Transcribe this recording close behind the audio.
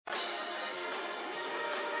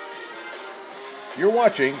You're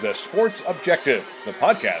watching The Sports Objective, the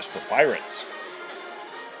podcast for Pirates.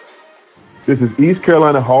 This is East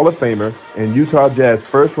Carolina Hall of Famer and Utah Jazz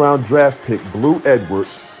first-round draft pick Blue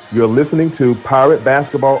Edwards. You're listening to Pirate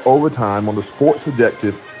Basketball Overtime on The Sports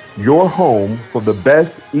Objective, your home for the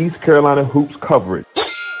best East Carolina hoops coverage.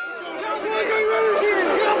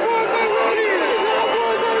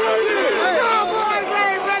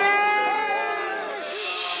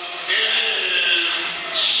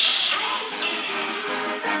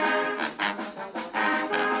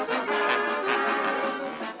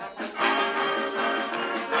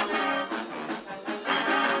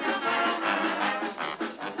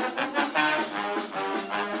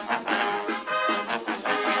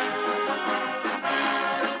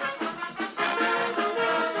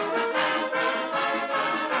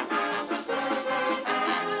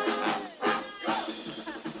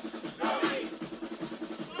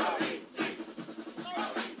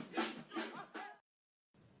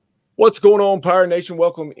 What's going on, Pirate Nation?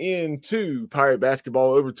 Welcome into Pirate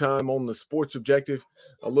Basketball Overtime on the Sports Objective.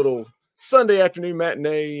 A little Sunday afternoon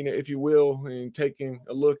matinee, if you will, and taking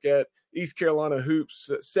a look at East Carolina hoops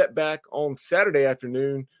setback on Saturday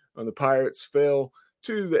afternoon. The Pirates fell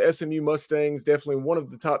to the SMU Mustangs, definitely one of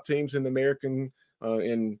the top teams in the American,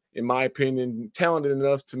 in my opinion, talented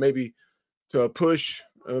enough to maybe to push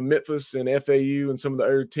Memphis and FAU and some of the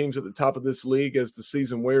other teams at the top of this league as the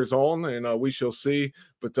season wears on, and we shall see.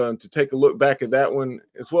 But to take a look back at that one,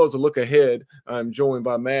 as well as a look ahead, I'm joined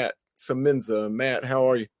by Matt Semenza. Matt, how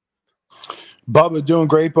are you? Bubba, doing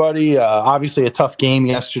great, buddy. Obviously a tough game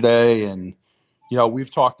yesterday, and,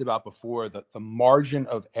 we've talked about before that the margin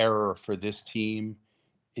of error for this team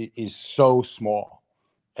is so small.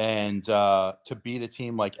 And to beat a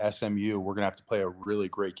team like SMU, we're going to have to play a really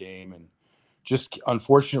great game. And just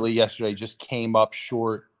unfortunately yesterday just came up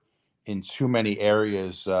short in too many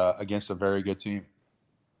areas against a very good team.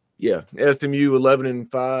 Yeah, SMU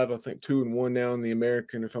 11-5, I think 2-1 now in the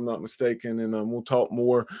American, if I'm not mistaken. And we'll talk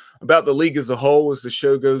more about the league as a whole as the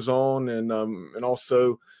show goes on, and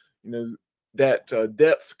also, that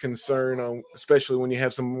depth concern, especially when you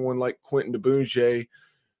have someone like Quentin DeBunge,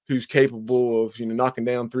 who's capable of knocking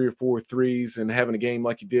down 3 or 4 threes and having a game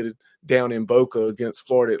like he did down in Boca against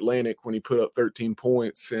Florida Atlantic when he put up 13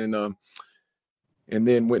 points and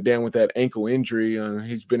then went down with that ankle injury.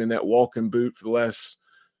 He's been in that walking boot for the last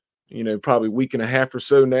probably week and a half or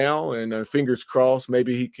so now, and fingers crossed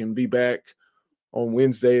maybe he can be back on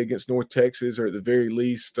Wednesday against North Texas, or at the very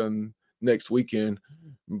least next weekend.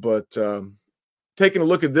 But taking a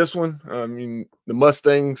look at this one, the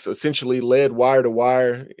Mustangs essentially led wire to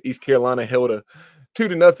wire. East Carolina held a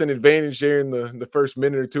 2-0 advantage there in the first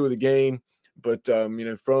minute or two of the game. But,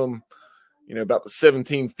 from about the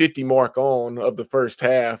 17:50 mark on of the first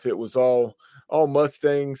half, it was all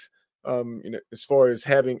Mustangs, as far as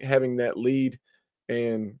having that lead.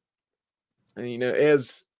 And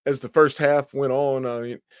as the first half went on,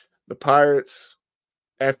 the Pirates,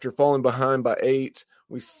 after falling behind by 8,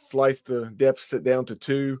 we sliced the deficit down to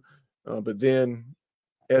 2, but then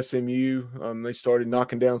SMU, they started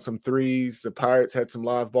knocking down some threes. The Pirates had some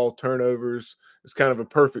live ball turnovers. It's kind of a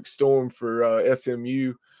perfect storm for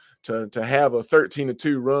SMU to have a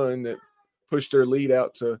 13-2 run that pushed their lead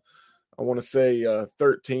out to, I want to say,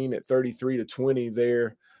 13 at 33-20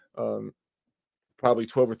 there, probably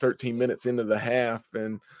 12 or 13 minutes into the half.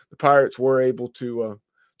 And the Pirates were able to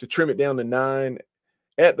trim it down to 9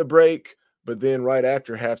 at the break. But then right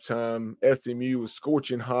after halftime, SMU was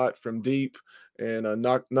scorching hot from deep and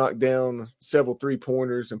knocked down several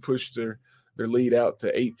three-pointers and pushed their lead out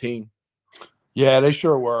to 18. Yeah, they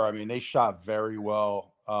sure were. I mean, they shot very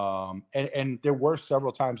well. And there were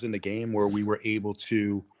several times in the game where we were able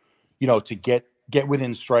to, to get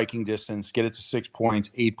within striking distance, get it to 6 points,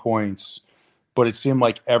 8 points. But it seemed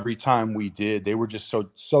like every time we did, they were just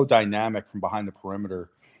so dynamic from behind the perimeter.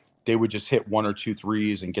 They would just hit 1 or 2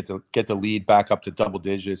 threes and get the lead back up to double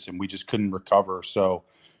digits, and we just couldn't recover. So,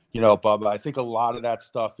 Bubba, I think a lot of that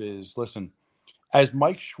stuff is, listen, as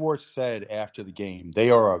Mike Schwartz said after the game,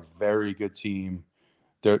 they are a very good team.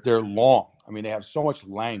 They're long. I mean, they have so much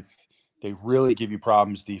length. They really give you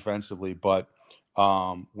problems defensively. But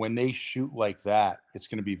when they shoot like that, it's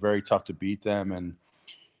going to be very tough to beat them. And,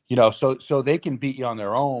 so they can beat you on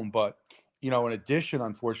their own, but in addition,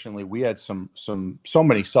 unfortunately, we had so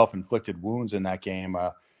many self-inflicted wounds in that game.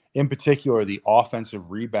 In particular, the offensive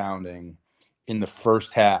rebounding in the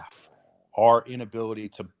first half, our inability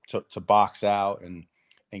to box out and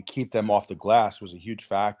keep them off the glass was a huge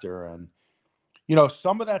factor. And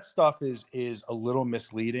some of that stuff is a little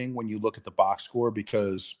misleading when you look at the box score,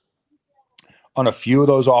 because on a few of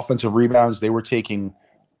those offensive rebounds, they were taking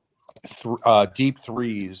deep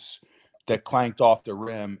threes that clanked off the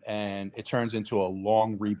rim, and it turns into a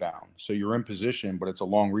long rebound. So you're in position, but it's a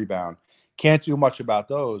long rebound. Can't do much about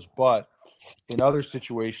those, but in other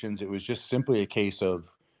situations, it was just simply a case of,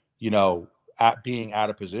 being out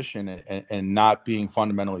of position and not being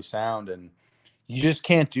fundamentally sound. And you just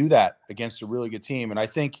can't do that against a really good team. And I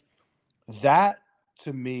think that,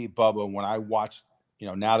 to me, Bubba, when I watched,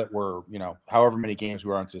 now that we're, however many games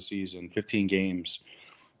we are into the season, 15 games,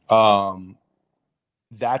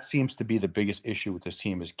 that seems to be the biggest issue with this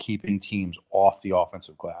team, is keeping teams off the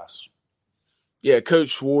offensive glass. Yeah, Coach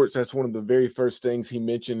Schwartz, that's one of the very first things he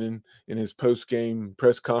mentioned in his post-game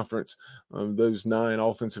press conference. Those 9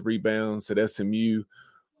 offensive rebounds that SMU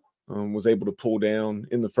was able to pull down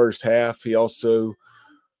in the first half. He also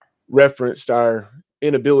referenced our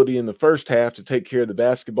inability in the first half to take care of the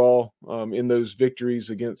basketball. In those victories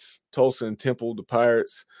against Tulsa and Temple, the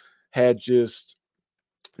Pirates had just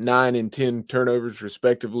 9 and 10 turnovers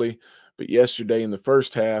respectively. But yesterday in the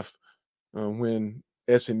first half, when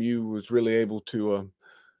SMU was really able to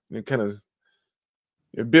kind of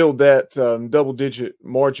build that double-digit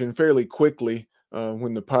margin fairly quickly,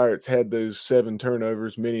 when the Pirates had those 7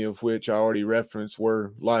 turnovers, many of which I already referenced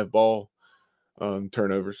were live ball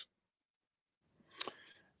turnovers.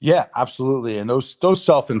 Yeah, absolutely. And those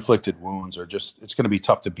self-inflicted wounds are just, it's going to be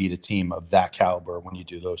tough to beat a team of that caliber when you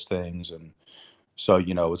do those things. And so,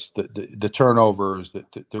 it's the turnovers,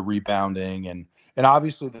 the rebounding, and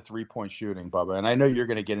obviously the 3-point shooting, Bubba. And I know you're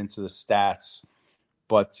going to get into the stats,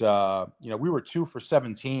 but we were 2 for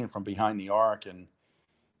 17 from behind the arc, and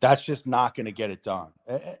that's just not going to get it done.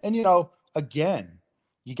 And again,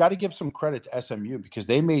 you got to give some credit to SMU, because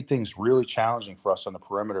they made things really challenging for us on the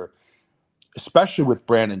perimeter, especially with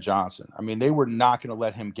Brandon Johnson. I mean, they were not going to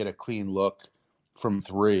let him get a clean look from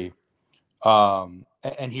 3.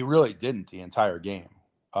 And he really didn't the entire game.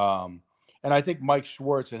 And I think Mike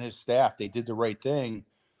Schwartz and his staff, they did the right thing.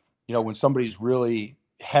 When somebody's really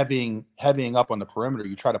heavying up on the perimeter,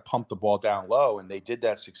 you try to pump the ball down low, and they did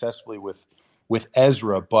that successfully with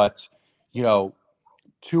Ezra. But,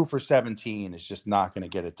 2 for 17 is just not going to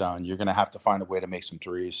get it done. You're going to have to find a way to make some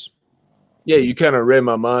threes. Yeah, you kind of read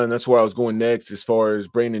my mind. That's where I was going next as far as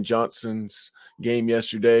Brandon Johnson's game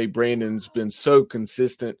yesterday. Brandon's been so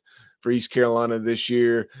consistent for East Carolina this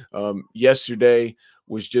year. Yesterday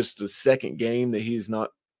was just the second game that he's not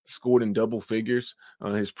scored in double figures.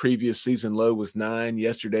 His previous season low was 9.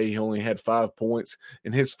 Yesterday, he only had 5 points.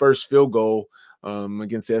 And his first field goal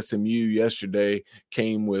against SMU yesterday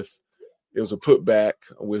came with, it was a putback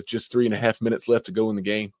with just 3.5 minutes left to go in the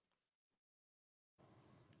game.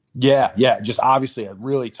 Yeah, just obviously a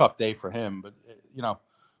really tough day for him. But,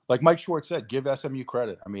 like Mike Schwartz said, give SMU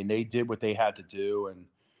credit. I mean, they did what they had to do. And,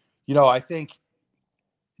 I think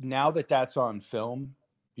now that that's on film,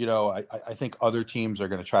 I think other teams are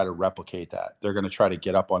going to try to replicate that. They're going to try to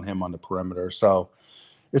get up on him on the perimeter. So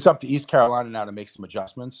it's up to East Carolina now to make some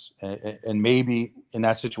adjustments. And maybe in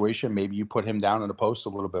that situation, maybe you put him down in the post a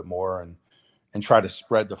little bit more and try to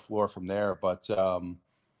spread the floor from there. But,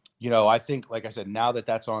 I think, like I said, now that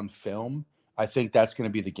that's on film, I think that's going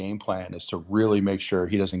to be the game plan, is to really make sure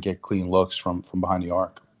he doesn't get clean looks from behind the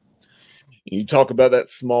arc. You talk about that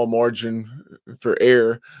small margin for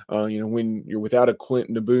error, when you're without a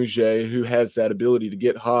Quentin Nabunje who has that ability to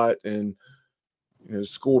get hot and,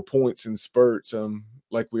 score points in spurts,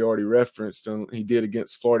 like we already referenced. He did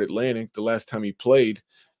against Florida Atlantic the last time he played,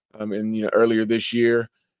 and earlier this year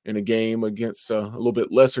in a game against a little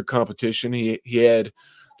bit lesser competition, he had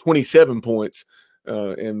 27 points,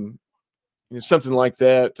 and something like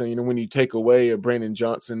that. When you take away a Brandon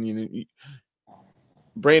Johnson,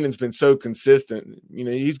 Brandon's been so consistent.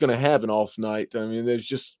 He's going to have an off night. I mean, there's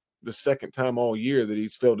just the second time all year that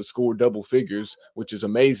he's failed to score double figures, which is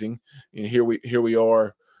amazing. And here we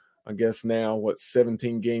are, I guess now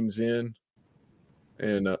 17 games in,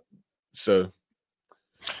 and so.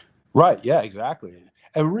 Right. Yeah. Exactly.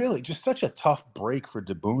 And really, just such a tough break for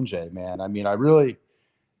Nabunje, man. I mean,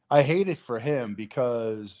 I hate it for him,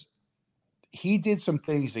 because he did some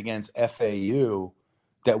things against FAU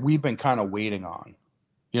that we've been kind of waiting on.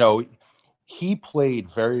 He played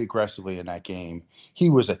very aggressively in that game. He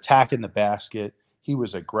was attacking the basket. He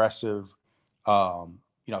was aggressive.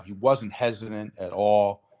 He wasn't hesitant at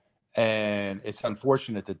all. And it's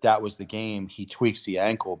unfortunate that was the game he tweaks the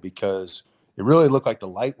ankle, because it really looked like the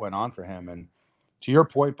light went on for him. And to your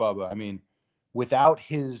point, Bubba, I mean, without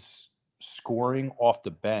his scoring off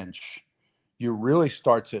the bench, you really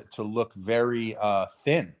start to look very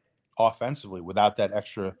thin offensively without that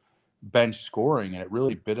extra bench scoring. And it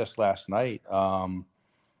really bit us last night,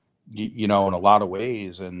 in a lot of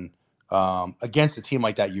ways. And Against a team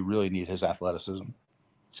like that, you really need his athleticism.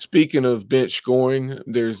 Speaking of bench scoring,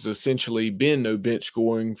 there's essentially been no bench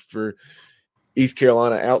scoring for East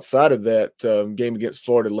Carolina outside of that game against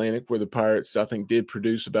Florida Atlantic, where the Pirates, I think, did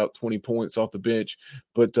produce about 20 points off the bench.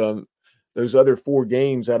 But those other 4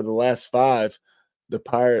 games out of the last 5, the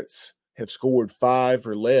Pirates have scored 5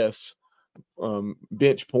 or less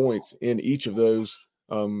bench points in each of those,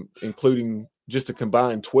 including just a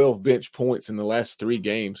combined 12 bench points in the last 3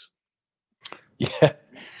 games. Yeah.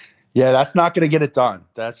 Yeah, that's not going to get it done.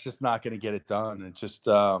 That's just not going to get it done. It's just,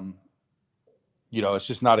 it's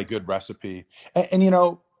just not a good recipe.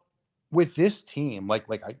 And with this team,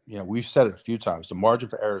 we've said it a few times, the margin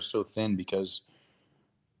for error is so thin because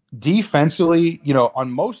defensively, on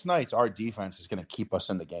most nights, our defense is going to keep us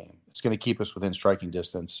in the game. It's going to keep us within striking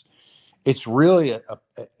distance. It's really a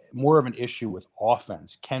more of an issue with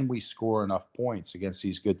offense. Can we score enough points against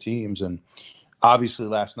these good teams? And obviously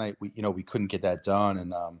last night, we couldn't get that done.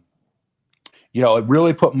 And, it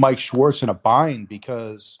really put Mike Schwartz in a bind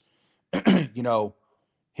because,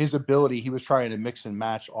 his ability, he was trying to mix and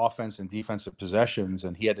match offense and defensive possessions,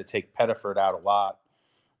 and he had to take Pettiford out a lot,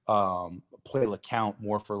 play LeCount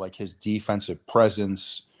more for like his defensive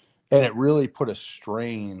presence. And it really put a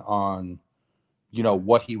strain on,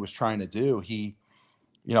 what he was trying to do. He,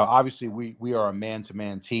 obviously we are a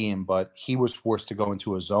man-to-man team, but he was forced to go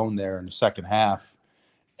into a zone there in the second half.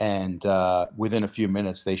 And within a few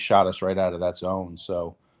minutes, they shot us right out of that zone.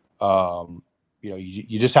 So,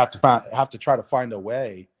 you just have to try to find a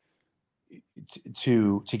way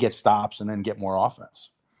to get stops and then get more offense.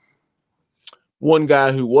 One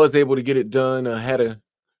guy who was able to get it done had at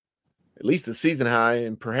least a season high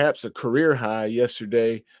and perhaps a career high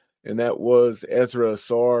yesterday, and that was Ezra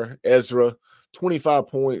Asar. Ezra, 25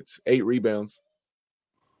 points, 8 rebounds.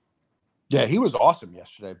 Yeah, he was awesome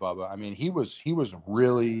yesterday, Bubba. I mean, he was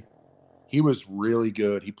really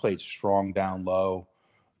good. He played strong down low.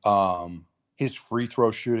 His free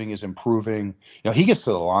throw shooting is improving. He gets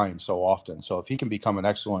to the line so often. So if he can become an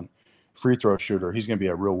excellent free throw shooter, he's going to be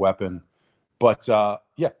a real weapon. But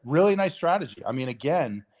really nice strategy. I mean,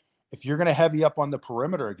 again, if you're going to heavy up on the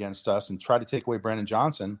perimeter against us and try to take away Brandon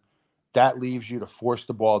Johnson, that leaves you to force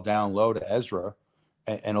the ball down low to Ezra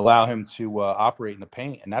and allow him to operate in the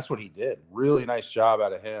paint. And that's what he did. Really nice job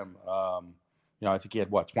out of him. I think he had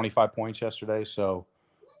 25 points yesterday. So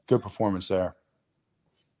good performance there.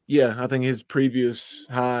 Yeah, I think his previous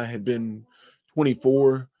high had been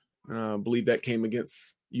 24. I believe that came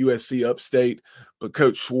against USC Upstate. But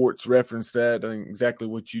Coach Schwartz referenced that, and exactly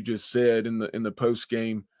what you just said in the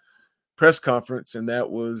post-game press conference, and that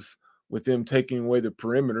was with them taking away the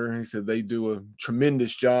perimeter. He said they do a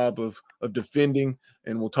tremendous job of defending,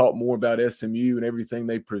 and we'll talk more about SMU and everything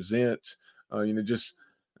they present. Just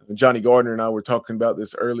Johnny Gardner and I were talking about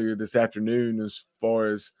this earlier this afternoon as far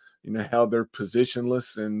as how they're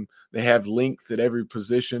positionless and they have length at every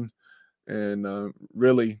position, and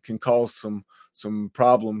really can cause some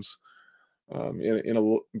problems in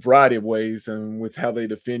a variety of ways, and with how they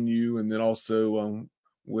defend you, and then also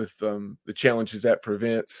with the challenges that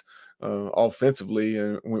prevents offensively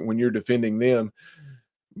when you're defending them.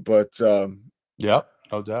 But yeah,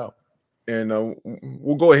 no doubt. And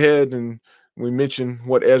we'll go ahead and we mentioned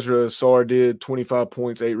what Ezra Asar did, 25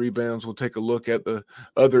 points, 8 rebounds. We'll take a look at the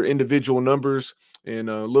other individual numbers and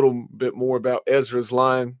a little bit more about Ezra's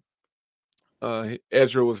line.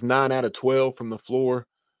 Ezra was 9 out of 12 from the floor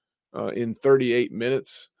in 38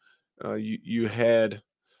 minutes. You had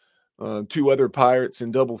 2 other Pirates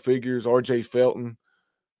in double figures. R.J. Felton,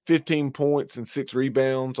 15 points and 6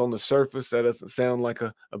 rebounds on the surface. That doesn't sound like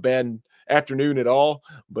a bad afternoon at all,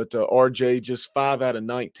 but RJ just 5 out of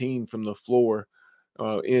 19 from the floor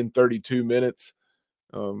in 32 minutes.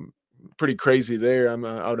 Pretty crazy there.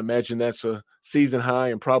 I would imagine that's a season high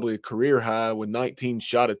and probably a career high with 19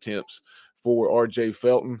 shot attempts for RJ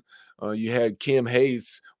Felton. You had Kim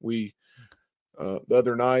Hayes. The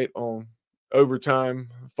other night on overtime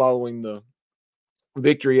following the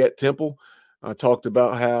victory at Temple, I talked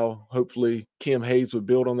about how hopefully Kim Hayes would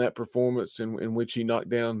build on that performance in which he knocked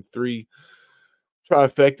down 3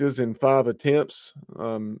 trifectas in 5 attempts.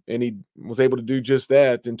 And he was able to do just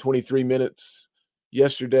that in 23 minutes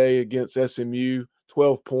yesterday against SMU.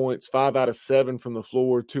 12 points, 5 out of 7 from the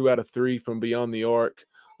floor, 2 out of 3 from beyond the arc.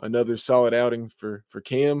 Another solid outing for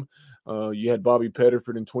Kim. You had Bobby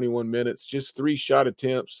Pettiford in 21 minutes, just 3 shot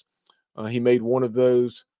attempts. He made 1 of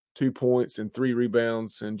those. 2 points and 3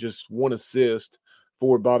 rebounds and just 1 assist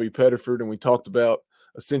for Bobby Pettiford. And we talked about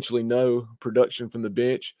essentially no production from the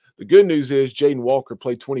bench. The good news is Jaden Walker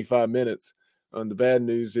played 25 minutes. The bad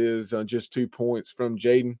news is just 2 points from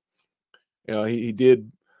Jaden. He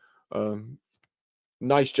did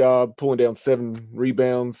Nice job pulling down 7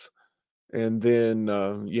 rebounds. And then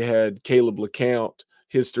you had Caleb LeCount.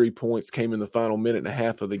 His 3 points came in the final minute and a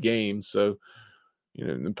half of the game. So,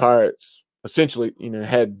 the Pirates essentially,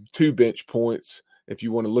 had 2 bench points, if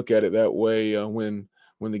you want to look at it that way, when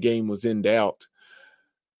the game was in doubt.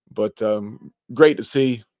 But great to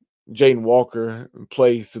see Jaden Walker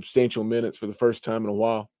play substantial minutes for the first time in a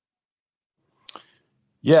while.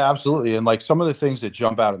 Yeah, absolutely. And like some of the things that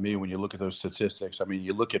jump out at me when you look at those statistics, I mean,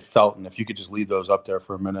 you look at Felton, if you could just leave those up there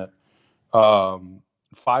for a minute,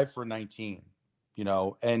 5 for 19,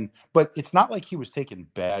 but it's not like he was taking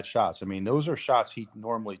bad shots. I mean, those are shots he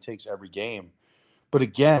normally takes every game. But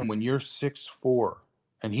again, when you're 6'4",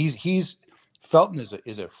 and he's Felton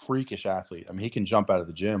is a freakish athlete. I mean, he can jump out of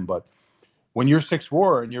the gym, but when you're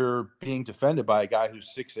 6'4" and you're being defended by a guy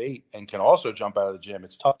who's 6'8" and can also jump out of the gym,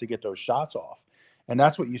 it's tough to get those shots off. And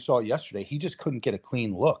that's what you saw yesterday. He just couldn't get a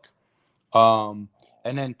clean look. And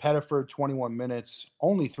then Pettiford, 21 minutes,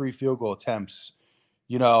 only 3 field goal attempts.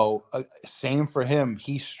 Same for him.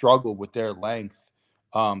 He struggled with their length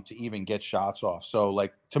to even get shots off. So,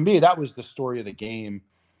 like, to me, that was the story of the game.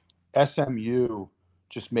 SMU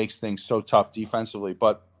just makes things so tough defensively.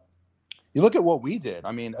 But you look at what we did.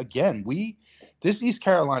 I mean, again, this East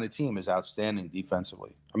Carolina team is outstanding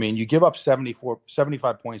defensively. I mean, you give up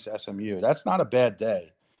 75 points to SMU. That's not a bad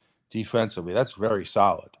day defensively. That's very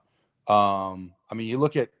solid. I mean, you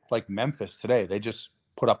look at like Memphis today. They just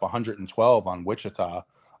put up 112 on Wichita.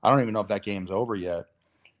 I don't even know if that game's over yet.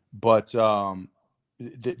 But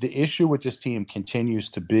the issue with this team continues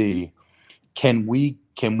to be, can we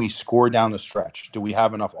score down the stretch? Do we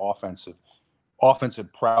have enough offensive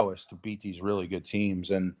prowess to beat these really good teams?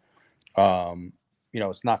 And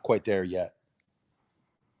it's not quite there yet.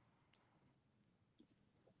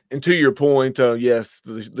 And to your point, yes,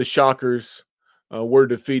 the Shockers were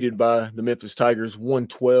defeated by the Memphis Tigers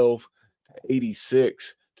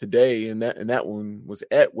 112-86 today, and that one was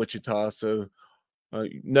at Wichita. So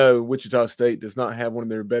no, Wichita State does not have one of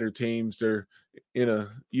their better teams. They're in a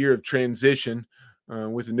year of transition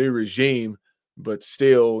with a new regime, but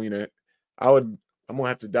still, I'm gonna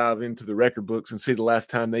have to dive into the record books and see the last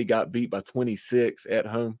time they got beat by 26 at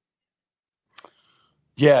home.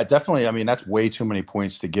 Yeah, definitely. I mean, that's way too many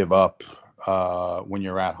points to give up when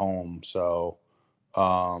you're at home. So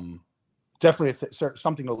definitely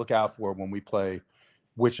something to look out for when we play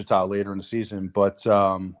Wichita later in the season. But,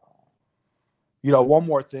 one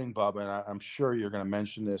more thing, Bub, and I'm sure you're going to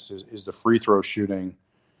mention this, is the free throw shooting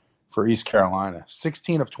for East Carolina.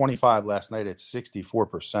 16 of 25 last night at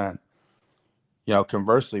 64%.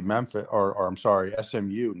 Conversely,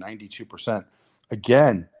 SMU, 92%.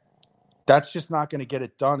 Again, that's just not going to get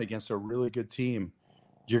it done against a really good team.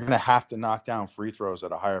 You're going to have to knock down free throws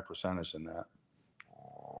at a higher percentage than that.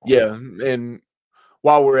 Yeah, and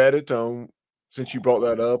while we're at it, since you brought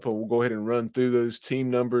that up, we'll go ahead and run through those team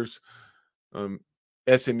numbers. SMU,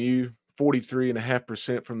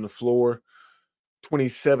 43.5% from the floor,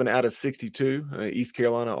 27 out of 62. East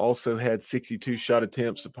Carolina also had 62 shot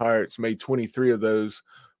attempts. The Pirates made 23 of those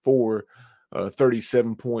for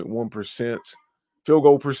 37.1%. Field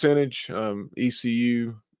goal percentage,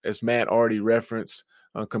 ECU, as Matt already referenced,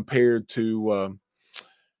 compared to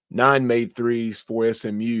 9 made threes for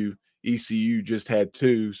SMU, ECU just had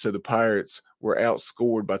 2. So the Pirates were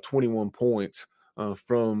outscored by 21 points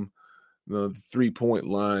from the 3-point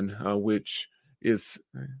line, which is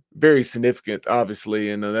very significant,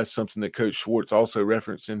 obviously. And that's something that Coach Schwartz also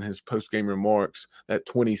referenced in his post-game remarks, that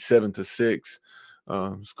 27-6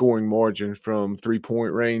 scoring margin from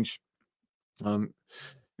 3-point range. And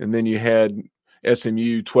then you had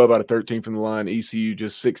SMU 12 out of 13 from the line, ECU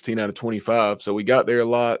just 16 out of 25. So we got there a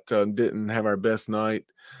lot, didn't have our best night.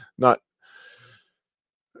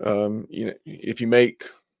 If you make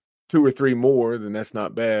 2 or 3 more, then that's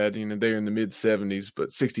not bad. They're in the mid 70s,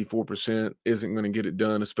 but 64% isn't going to get it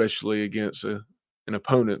done, especially against an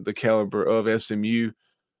opponent the caliber of SMU.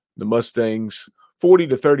 The Mustangs,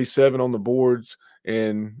 40-37 on the boards.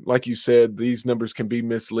 And like you said, these numbers can be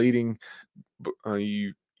misleading.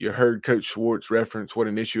 You heard Coach Schwartz reference what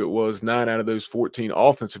an issue it was. 9 out of those 14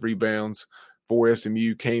 offensive rebounds for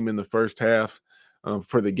SMU came in the first half.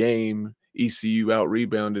 For the game, ECU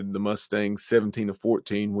out-rebounded the Mustangs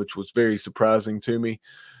 17-14, which was very surprising to me.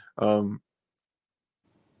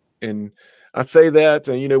 And I'd say that,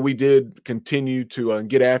 we did continue to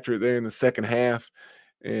get after it there in the second half.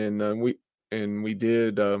 And we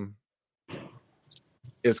did,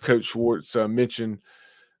 as Coach Schwartz mentioned,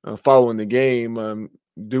 following the game,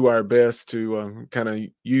 do our best to kind of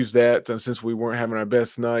use that since we weren't having our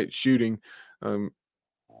best night shooting.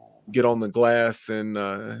 get on the glass and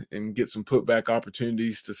get some putback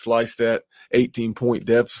opportunities to slice that 18-point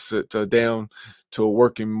deficit down to a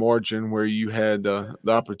working margin where you had the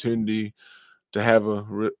opportunity to have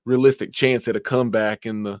a realistic chance at a comeback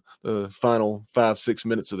in the final 5-6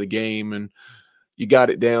 minutes of the game. And you got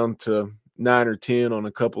it down to 9 or 10 on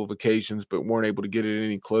a couple of occasions, but weren't able to get it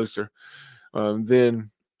any closer.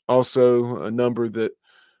 Then also a number that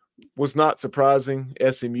was not surprising.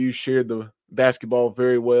 SMU shared the basketball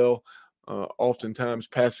very well, oftentimes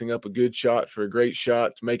passing up a good shot for a great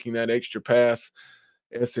shot, making that extra pass.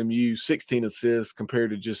 SMU 16 assists compared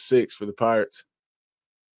to just 6 for the Pirates.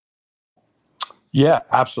 Yeah,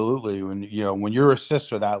 absolutely. When your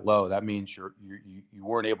assists are that low, that means you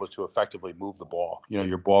weren't able to effectively move the ball.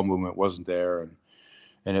 Your ball movement wasn't there,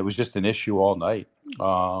 and it was just an issue all night.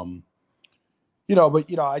 But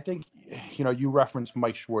I think you referenced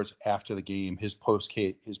Mike Schwartz after the game, his post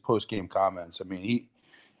game comments. I mean,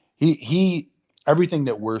 he everything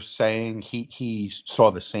that we're saying, he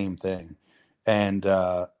saw the same thing, and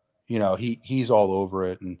he's all over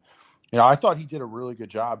it. And I thought he did a really good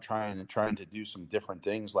job trying to do some different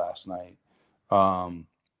things last night. In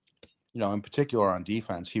particular on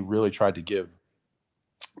defense, he really tried to give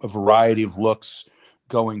a variety of looks,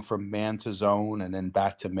 going from man to zone and then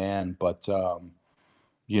back to man, but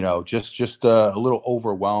just a little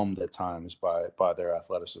overwhelmed at times by their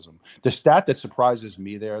athleticism. The stat that surprises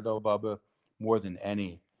me there, though, Bubba, more than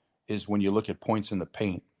any, is when you look at points in the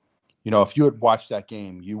paint. If you had watched that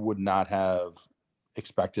game, you would not have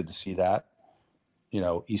expected to see that.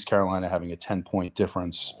 East Carolina having a 10-point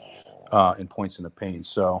difference in points in the paint.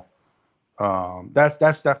 So that's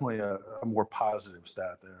definitely a more positive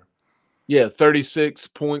stat there. Yeah, 36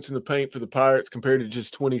 points in the paint for the Pirates compared to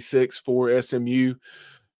just 26 for SMU.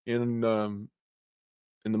 In the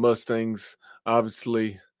Mustangs,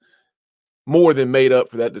 obviously more than made up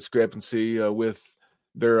for that discrepancy with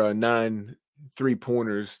their 9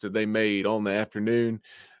 3-pointers that they made on the afternoon.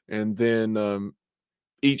 And then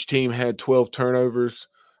each team had 12 turnovers.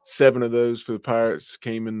 7 of those for the Pirates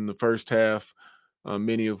came in the first half,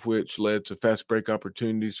 many of which led to fast break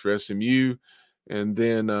opportunities for SMU. And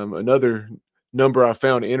then another number I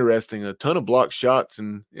found interesting, a ton of block shots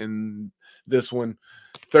in this one.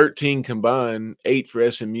 13 combined, 8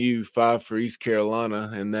 for SMU, 5 for East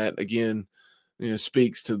Carolina, and that again,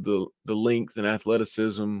 speaks to the length and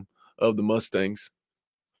athleticism of the Mustangs.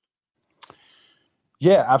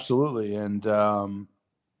 Yeah, absolutely. And Bubba,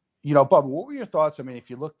 what were your thoughts? I mean, if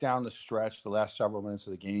you look down the stretch, the last several minutes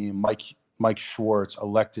of the game, Mike Schwartz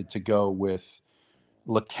elected to go with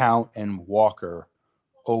LeCount and Walker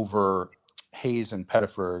over Hayes and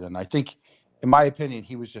Pettiford, and I think, in my opinion,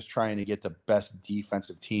 he was just trying to get the best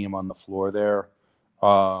defensive team on the floor there.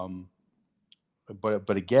 But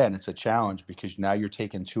again, it's a challenge because now you're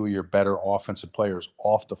taking 2 of your better offensive players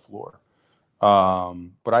off the floor.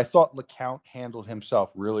 But I thought LeCount handled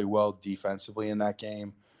himself really well defensively in that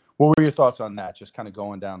game. What were your thoughts on that, just kind of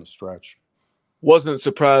going down the stretch? Wasn't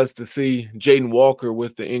surprised to see Jaden Walker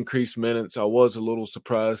with the increased minutes. I was a little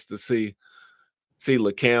surprised to see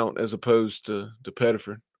LeCount as opposed to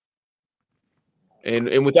Pettiford.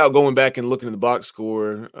 And without going back and looking at the box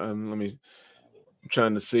score, I'm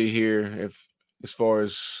trying to see here if, as far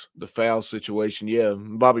as the foul situation, yeah,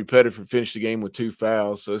 Bobby Pettiford finished the game with 2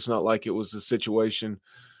 fouls, so it's not like it was a situation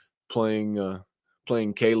playing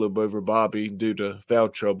Caleb over Bobby due to foul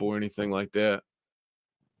trouble or anything like that.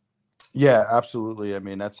 Yeah, absolutely. I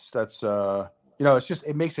mean, that's it's just,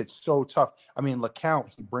 it makes it so tough. I mean,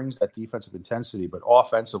 LeCount, he brings that defensive intensity, but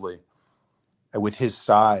offensively, and with his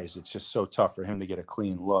size, it's just so tough for him to get a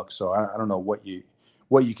clean look. So I don't know what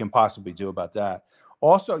you can possibly do about that.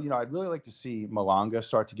 Also, I'd really like to see Malanga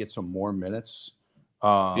start to get some more minutes.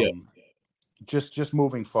 Just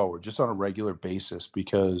moving forward, just on a regular basis,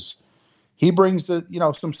 because he brings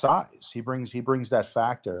some size. He brings that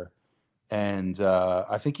factor. And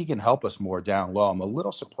I think he can help us more down low. I'm a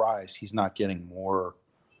little surprised he's not getting more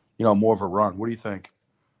of a run. What do you think?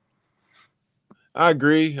 I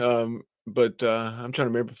agree, but I'm trying to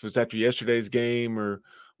remember if it was after yesterday's game or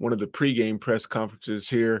one of the pregame press conferences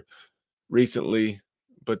here recently.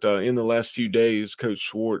 But in the last few days, Coach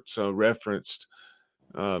Schwartz referenced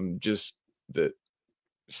just that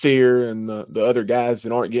Sear and the other guys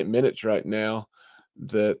that aren't getting minutes right now,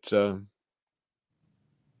 that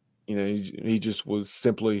he just was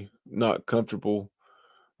simply not comfortable,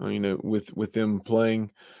 with them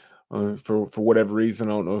playing for whatever reason.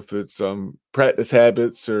 I don't know if it's practice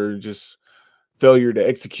habits or just failure to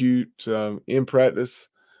execute in practice,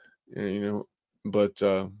 but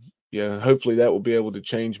yeah, hopefully that will be able to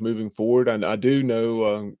change moving forward. I do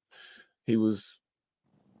know he was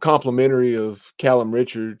complimentary of Callum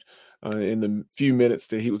Richard in the few minutes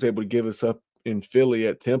that he was able to give us up in Philly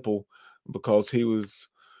at Temple, because he was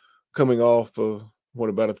coming off of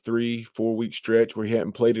about a 3-4 week stretch where he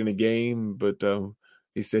hadn't played in a game, but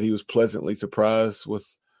he said he was pleasantly surprised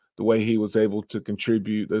with the way he was able to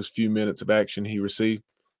contribute those few minutes of action he received.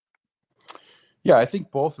 Yeah, I think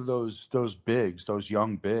both of those bigs, those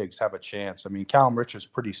young bigs, have a chance. I mean, Callum Richards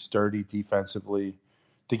pretty sturdy defensively. I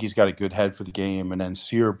think he's got a good head for the game, and then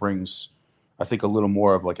Sear brings, I think, a little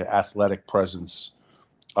more of like an athletic presence.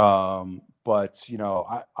 But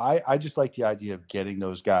I just like the idea of getting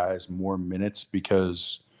those guys more minutes,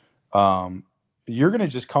 because you're going to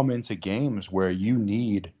just come into games where you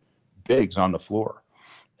need bigs on the floor,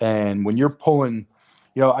 and when you're pulling,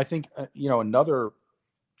 I think another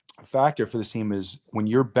factor for this team is when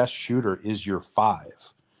your best shooter is your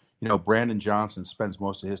five. Brandon Johnson spends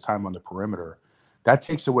most of his time on the perimeter. That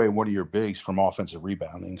takes away one of your bigs from offensive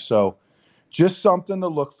rebounding. So just something to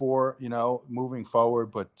look for, moving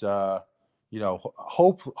forward. But,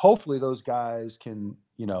 hopefully those guys can,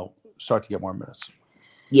 start to get more minutes.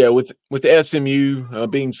 Yeah, with SMU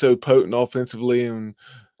being so potent offensively,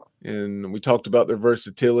 and we talked about their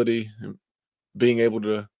versatility and being able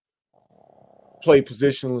to play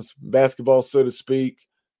positionless basketball, so to speak,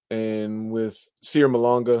 and with Sear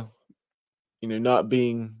Malonga, not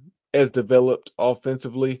being as developed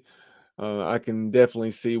offensively, I can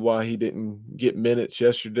definitely see why he didn't get minutes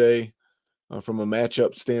yesterday from a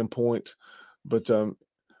matchup standpoint. But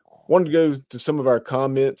wanted to go to some of our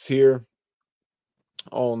comments here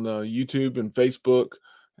on YouTube and Facebook.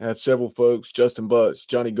 I have several folks: Justin Butts,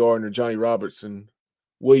 Johnny Gardner, Johnny Robertson,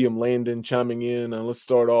 William Landon chiming in. Let's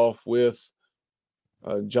start off with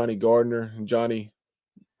Johnny Gardner. And Johnny,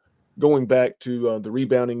 going back to the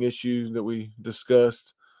rebounding issues that we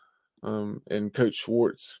discussed, and Coach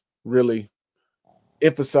Schwartz really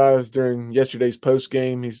emphasized during yesterday's post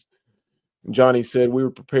game. Johnny said we were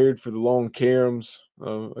prepared for the long caroms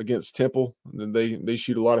against Temple. They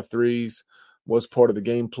shoot a lot of threes. Was part of the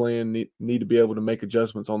game plan. Need to be able to make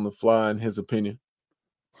adjustments on the fly, in his opinion.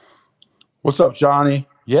 What's up, Johnny?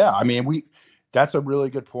 Yeah, I mean, that's a really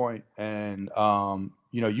good point. And,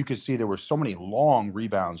 you could see there were so many long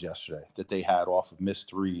rebounds yesterday that they had off of missed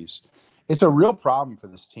threes. It's a real problem for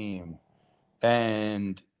this team.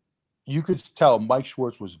 And you could tell Mike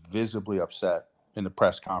Schwartz was visibly upset in the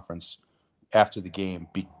press conference after the game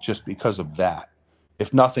just because of that.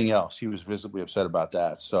 If nothing else, he was visibly upset about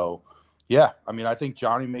that. So, yeah, I mean, I think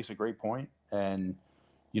Johnny makes a great point. And,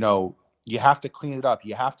 you have to clean it up.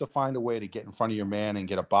 You have to find a way to get in front of your man and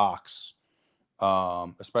get a box,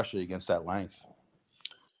 especially against that length.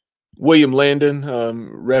 William Landon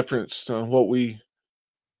referenced what we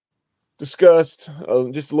discussed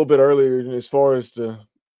just a little bit earlier, as far as the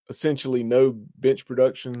essentially no bench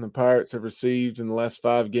production the Pirates have received in the last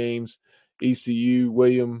 5 games. ECU,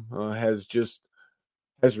 William, has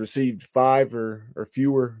received 5 or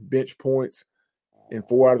fewer bench points in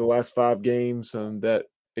 4 out of the last 5 games. That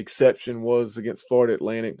exception was against Florida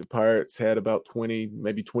Atlantic. The Pirates had about 20,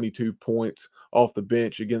 maybe 22 points off the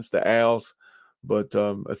bench against the Owls, but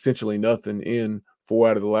essentially nothing in 4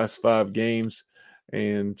 out of the last 5 games.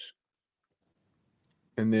 And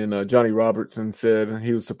then Johnny Robertson said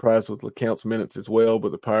he was surprised with LeCount's minutes as well,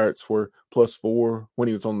 but the Pirates were +4 when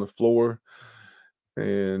he was on the floor,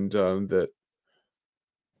 and that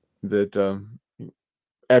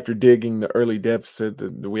after digging the early deficit,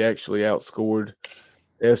 that we actually outscored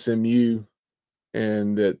SMU,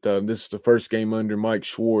 and that this is the first game under Mike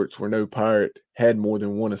Schwartz where no Pirate had more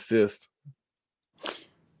than 1 assist.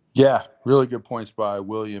 Yeah, really good points by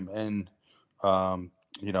William, and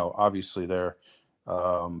obviously there.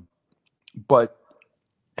 But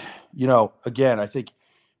again, I think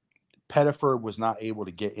Pettiford was not able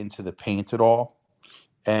to get into the paint at all,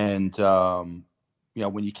 and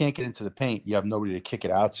when you can't get into the paint, you have nobody to kick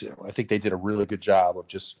it out to. I think they did a really good job of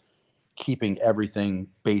just keeping everything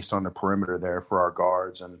based on the perimeter there for our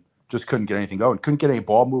guards, and just couldn't get anything going. Couldn't get any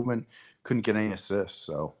ball movement, couldn't get any assists.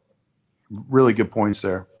 So really good points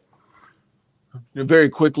there. Very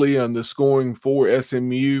quickly on the scoring for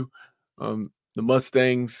SMU, the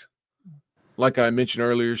Mustangs, like I mentioned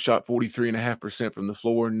earlier, shot 43.5% from the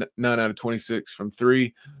floor, 9 out of 26 from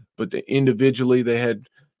 3. But individually, they had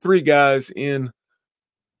 3 guys in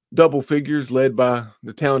double figures, led by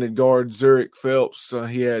the talented guard Zurich Phelps.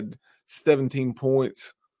 He had 17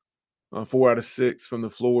 points, 4 out of 6 from the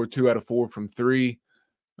floor, 2 out of 4 from 3.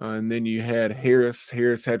 And then you had Harris.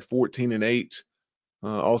 Harris had 14 and 8.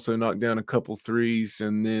 Also knocked down a couple threes.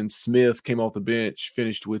 And then Smith came off the bench,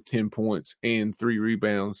 finished with 10 points and 3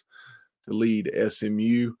 rebounds to lead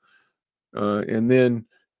SMU. And then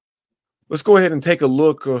let's go ahead and take a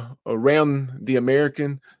look around the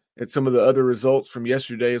American at some of the other results from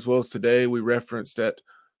yesterday as well as today. We referenced that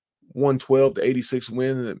 112-86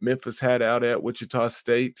 win that Memphis had out at Wichita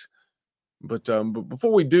State. But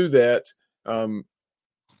before we do that,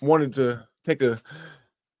 wanted to take a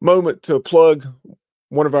moment to plug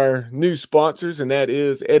one of our new sponsors, and that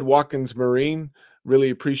is Ed Watkins Marine.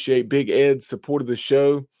 Really appreciate Big Ed's support of the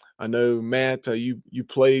show. I know, Matt, you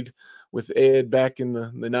played with Ed back in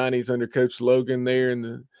the 90s under Coach Logan there in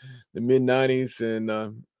the mid-90s,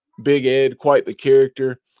 and Big Ed, quite the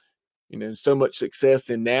character. You know, so much success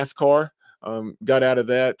in NASCAR. Got out of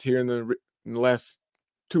that here in the last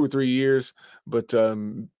 2 or 3 years, but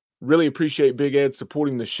really appreciate Big Ed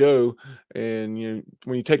supporting the show. And you know,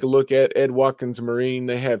 when you take a look at Ed Watkins Marine,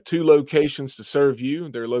 they have 2 locations to serve you.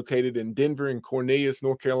 They're located in Denver and Cornelius,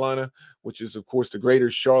 North Carolina, which is, of course, the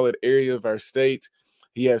greater Charlotte area of our state.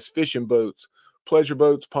 He has fishing boats, pleasure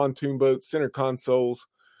boats, pontoon boats, center consoles,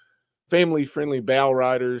 family-friendly bow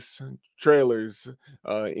riders, trailers,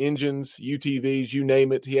 engines, UTVs, you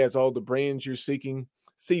name it. He has all the brands you're seeking: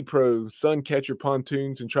 Sea Pro, Suncatcher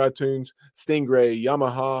pontoons and tritoons, Stingray,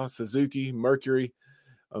 Yamaha, Suzuki, Mercury,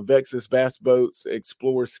 Vexus bass boats,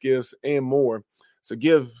 Explorer skiffs, and more. So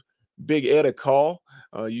give Big Ed a call.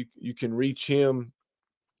 You can reach him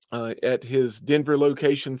at his Denver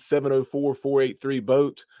location,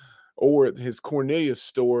 704-483-BOAT, or at his Cornelius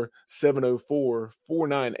store,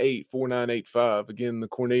 704-498-4985. Again, the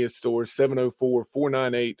Cornelius store,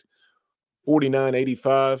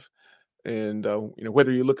 704-498-4985. And, you know,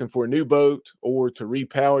 whether you're looking for a new boat or to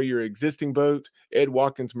repower your existing boat, Ed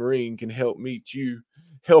Watkins Marine can help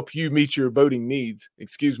you meet your boating needs.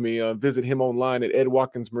 Visit him online at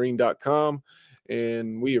edwatkinsmarine.com.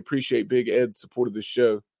 And we appreciate Big Ed's support of the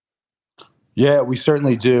show. Yeah, we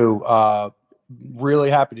certainly do. Really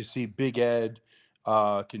happy to see Big Ed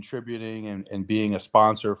contributing and being a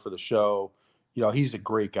sponsor for the show. You know, he's a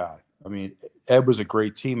great guy. I mean, Ed was a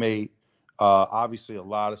great teammate. Obviously, a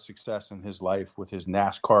lot of success in his life with his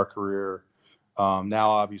NASCAR career. Now,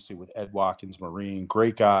 obviously, with Ed Watkins Marine,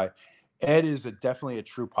 great guy. Ed is definitely a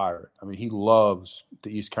true pirate. I mean, he loves the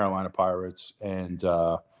East Carolina Pirates, and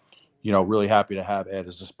you know, really happy to have Ed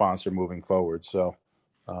as a sponsor moving forward. So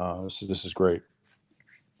this is great.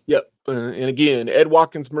 Yep. And again,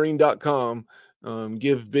 edwatkinsmarine.com.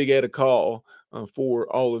 Give Big Ed a call for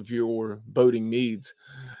all of your boating needs.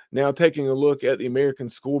 Now, taking a look at the American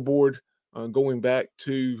scoreboard, going back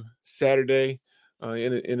to Saturday,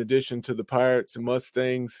 in addition to the Pirates and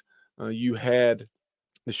Mustangs, you had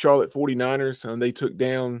the Charlotte 49ers. They took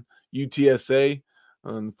down UTSA.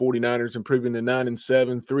 The 49ers improving to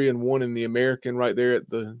 9-7, 3-1 in the American, right there at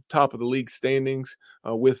the top of the league standings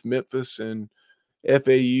with Memphis and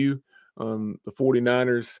FAU. The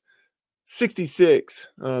 49ers 66,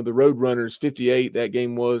 the Roadrunners 58. That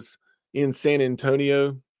game was in San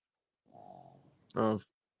Antonio. The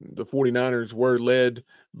 49ers were led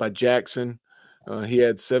by Jackson. He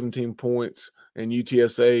had 17 points, and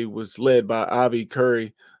UTSA was led by Ivy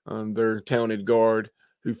Curry, their talented guard,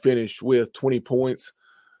 who finished with 20 points.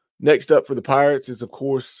 Next up for the Pirates is, of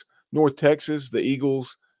course, North Texas, the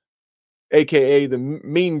Eagles, a.k.a. the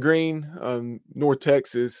Mean Green. North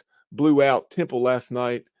Texas blew out Temple last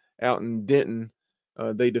night out in Denton.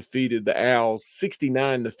 They defeated the Owls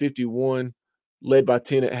 69-51, led by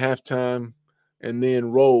 10 at halftime, and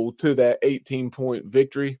then rolled to that 18-point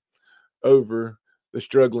victory over the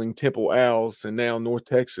struggling Temple Owls. And now North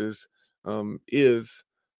Texas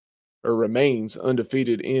remains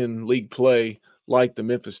undefeated in league play, like the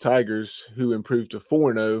Memphis Tigers, who improved to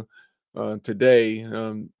 4-0 today.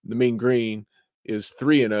 The Mean Green is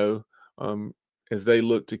 3-0 as they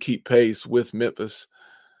look to keep pace with Memphis.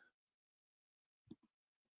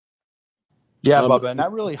 Yeah, Bubba, and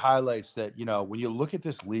that really highlights that, you know, when you look at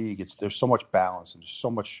this league, there's so much balance and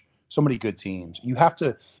there's so many good teams. You have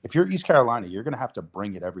to, if you're East Carolina, you're going to have to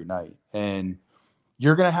bring it every night. And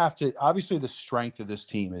you're going to have to, obviously the strength of this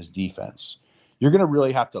team is defense. You're going to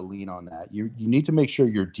really have to lean on that. You need to make sure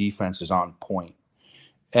your defense is on point.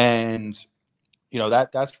 And, you know,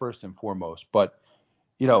 that's first and foremost. But,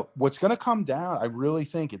 you know, what's going to come down, I really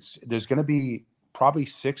think there's going to be probably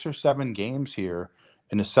 6 or 7 games here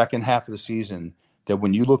in the second half of the season that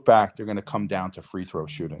when you look back, they're going to come down to free throw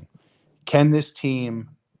shooting. Can this team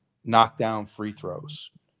knock down free throws?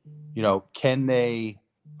 You know, can they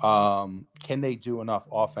do enough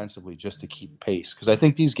offensively just to keep pace? Because I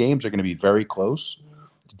think these games are going to be very close.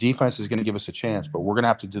 The defense is going to give us a chance, but we're going to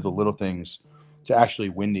have to do the little things to actually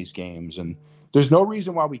win these games. And there's no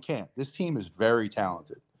reason why we can't. This team is very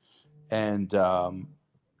talented. And,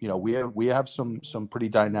 you know, we have some pretty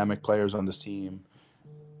dynamic players on this team.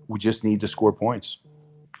 we just need to score points.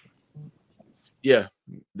 Yeah,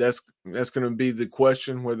 that's going to be the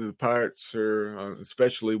question, whether the Pirates are,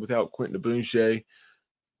 especially without Quentin Abunche,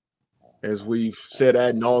 as we've said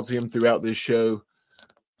ad nauseum throughout this show,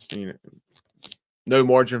 no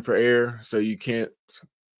margin for error. So you can't,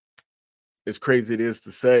 as crazy it is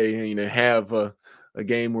to say, have a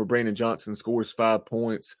game where Brandon Johnson scores 5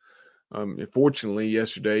 points. Fortunately,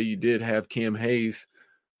 yesterday you did have Cam Hayes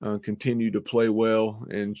continue to play well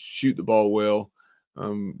and shoot the ball well,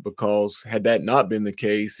 because had that not been the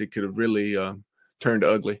case, it could have really turned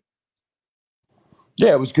ugly.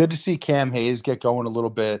 Yeah, it was good to see Cam Hayes get going a little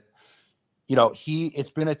bit. It's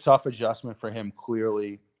been a tough adjustment for him,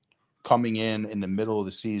 clearly, coming in the middle of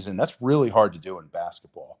the season. That's really hard to do in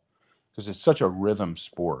basketball because it's such a rhythm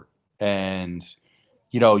sport. And,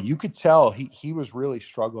 you could tell he was really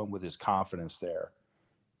struggling with his confidence there.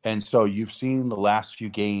 And so you've seen the last few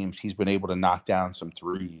games, he's been able to knock down some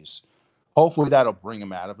threes. Hopefully that'll bring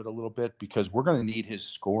him out of it a little bit because we're going to need his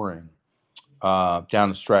scoring down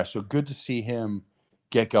the stretch. So good to see him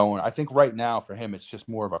get going. I think right now for him, it's just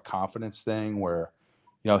more of a confidence thing where,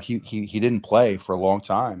 he didn't play for a long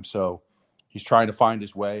time. So he's trying to find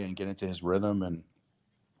his way and get into his rhythm. And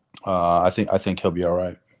I think he'll be all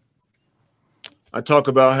right. I talk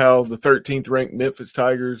about how the 13th ranked Memphis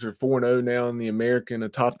Tigers are 4-0 now in the American,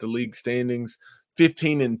 atop the league standings,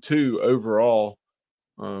 15-2 overall.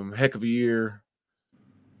 Heck of a year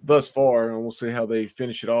thus far, and we'll see how they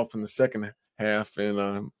finish it off in the second half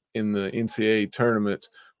and in the NCAA tournament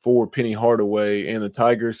for Penny Hardaway and the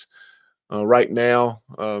Tigers. Right now,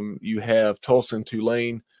 you have Tulsa and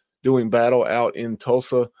Tulane doing battle out in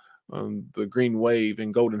Tulsa. The Green Wave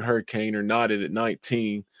and Golden Hurricane are knotted at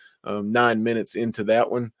 19. 9 minutes into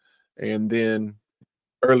that one. And then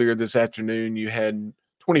earlier this afternoon, you had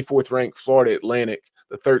 24th ranked Florida Atlantic,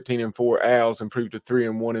 the 13-4 Owls, improved to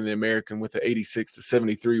 3-1 in the American with an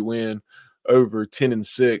 86-73 win over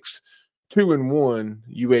 10-6, 2-1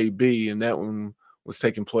 UAB, and that one was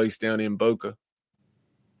taking place down in Boca.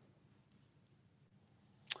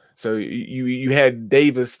 So you had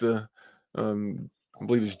Davis, I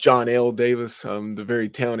believe it's John L. Davis, the very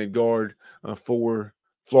talented guard for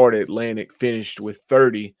Florida Atlantic, finished with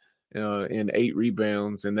 30 and 8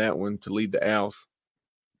 rebounds in that one to lead the Owls.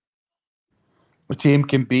 The team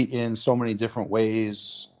can beat in so many different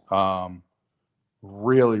ways.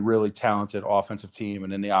 Really, really talented offensive team.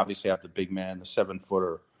 And then they obviously have the big man, the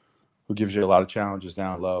 7-footer, who gives you a lot of challenges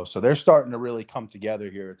down low. So they're starting to really come together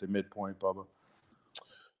here at the midpoint, Bubba.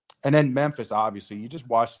 And then Memphis, obviously, you just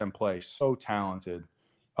watch them play. So talented.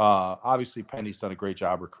 Obviously, Penny's done a great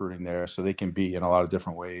job recruiting there, so they can beat in a lot of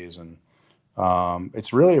different ways. And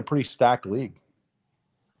it's really a pretty stacked league.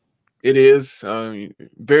 It is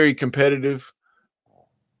very competitive.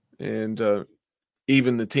 And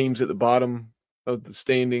even the teams at the bottom of the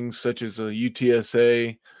standings, such as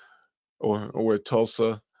UTSA or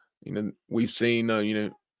Tulsa, we've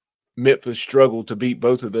seen, Memphis struggle to beat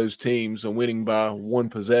both of those teams, winning by one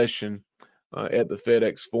possession at the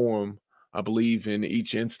FedEx Forum, I believe, in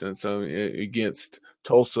each instance against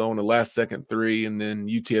Tulsa on the last second three, and then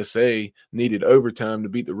UTSA needed overtime to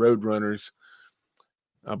beat the Roadrunners.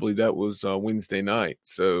 I believe that was Wednesday night.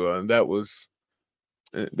 So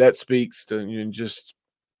that speaks to just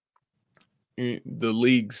the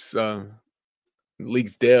league's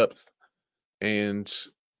depth, and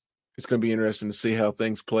it's going to be interesting to see how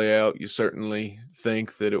things play out. You certainly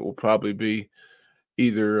think that it will probably be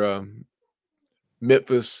either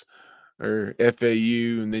Memphis or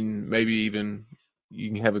FAU, and then maybe even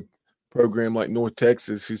you can have a program like North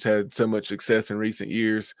Texas, who's had so much success in recent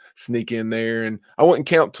years, sneak in there. And I wouldn't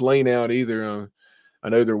count Tulane out either. I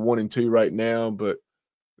know they're 1-2 right now, but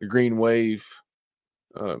the Green Wave,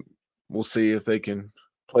 we'll see if they can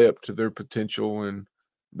play up to their potential, and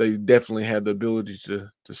they definitely have the ability to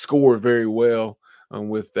score very well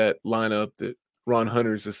with that lineup that Ron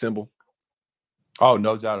Hunter's assembled. Oh,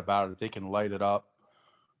 no doubt about it. They can light it up.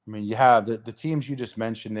 I mean, you have the teams you just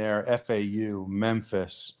mentioned there, FAU,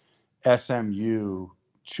 Memphis, SMU,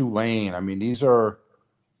 Tulane. I mean, these are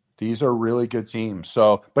really good teams.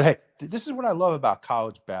 So, but hey, this is what I love about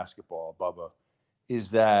college basketball, Bubba, is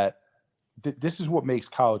that this is what makes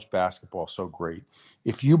college basketball so great.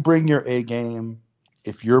 If you bring your A game,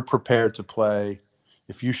 if you're prepared to play,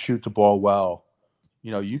 if you shoot the ball well,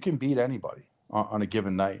 you can beat anybody on a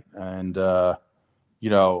given night. And, I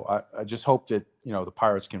just hope that, the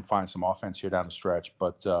Pirates can find some offense here down the stretch.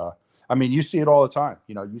 But, I mean, you see it all the time.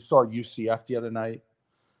 You saw UCF the other night,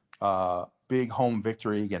 big home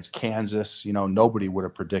victory against Kansas. Nobody would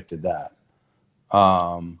have predicted that.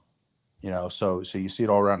 So you see it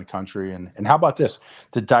all around the country. And how about this?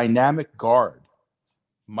 The dynamic guard,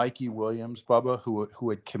 Mikey Williams, Bubba, who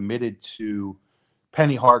had committed to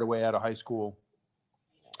Penny Hardaway out of high school,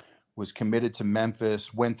 was committed to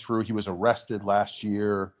Memphis, went through. He was arrested last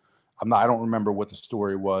year. I don't remember what the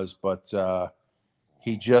story was, but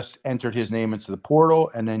he just entered his name into the portal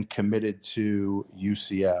and then committed to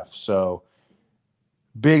UCF. So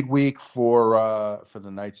big week for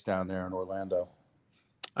the Knights down there in Orlando.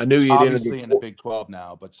 I knew he'd obviously in the Big 12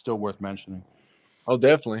 now, but still worth mentioning. Oh,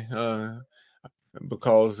 definitely,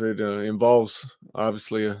 because it involves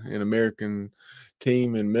obviously an American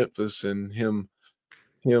team in Memphis, and him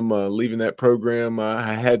leaving that program.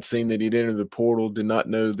 I had seen that he'd entered the portal, did not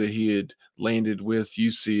know that he had landed with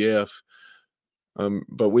UCF.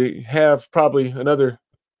 But we have probably another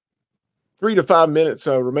 3 to 5 minutes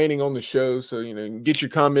remaining on the show. So, get your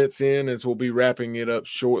comments in as we'll be wrapping it up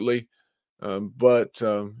shortly. But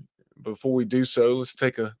before we do so, let's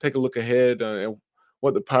take a look ahead at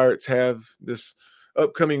what the Pirates have this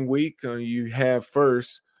upcoming week. You have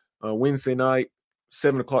first Wednesday night,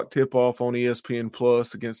 7:00 tip-off on ESPN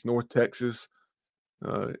Plus against North Texas.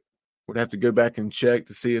 Would have to go back and check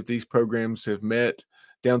to see if these programs have met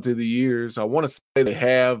down through the years. I want to say they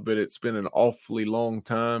have, but it's been an awfully long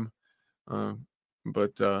time.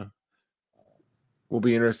 But will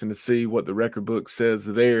be interesting to see what the record book says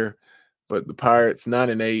there. But the Pirates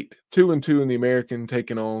 9-8, 2-2 in the American,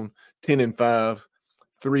 taking on 10-5,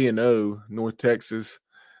 3-0 North Texas,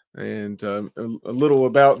 and a little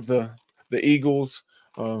about the Eagles,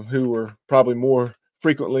 who were probably more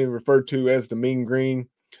frequently referred to as the Mean Green.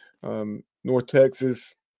 North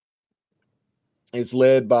Texas is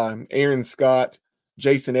led by Aaron Scott,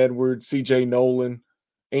 Jason Edwards, C.J. Nolan,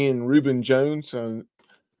 and Reuben Jones.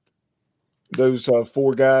 Those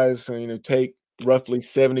 4 guys, take roughly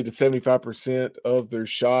 70 to 75% of their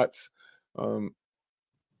shots.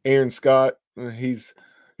 Aaron Scott, he's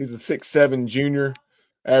a 6'7" junior,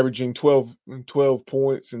 averaging 12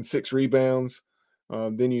 points and 6 rebounds.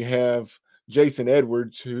 Then you have Jason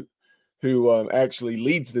Edwards, who actually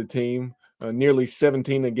leads the team, nearly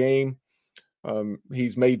 17 a game.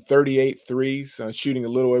 He's made 38 threes, shooting a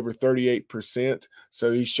little over 38%.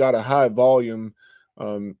 So he shot a high volume,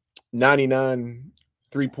 99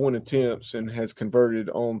 3-point attempts, and has converted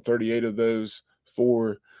on 38 of those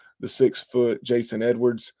for the 6-foot Jason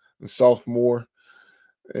Edwards, a sophomore.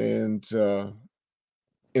 And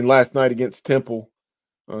in last night against Temple,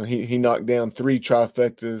 he knocked down 3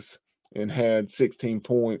 trifectas and had 16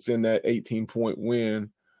 points in that 18-point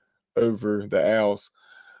win over the Owls.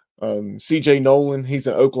 C.J. Nolan, he's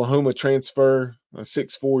an Oklahoma transfer, a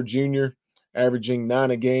 6'4" junior, averaging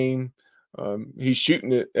 9 a game. He's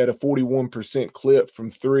shooting it at a 41% clip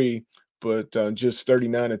from 3, but just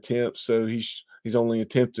 39 attempts. So he's only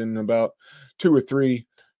attempting about 2 or 3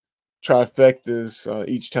 trifectas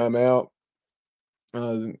each time out.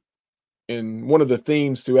 And one of the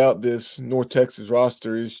themes throughout this North Texas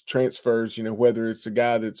roster is transfers, whether it's a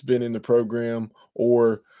guy that's been in the program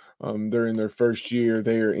or they're in their first year.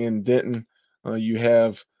 They are in Denton. You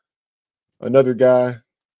have another guy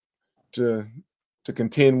to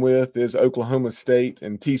contend with is Oklahoma State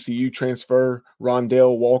and TCU transfer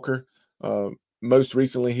Rondell Walker. Most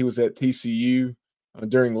recently, he was at TCU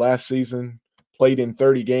during last season, played in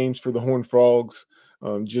 30 games for the Horned Frogs,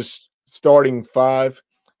 just starting 5.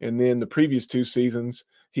 And then the previous 2 seasons,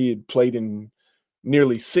 he had played in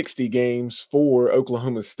nearly 60 games for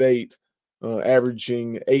Oklahoma State,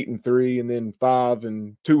 averaging 8 and 3, and then 5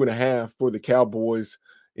 and 2.5 for the Cowboys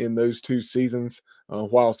in those 2 seasons,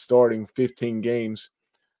 while starting 15 games.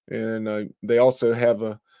 And they also have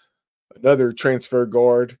another transfer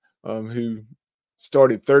guard who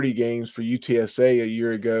started 30 games for UTSA a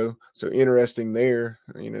year ago. So interesting there.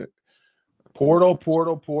 Portal.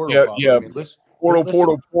 Yeah, Bob. yeah. I mean,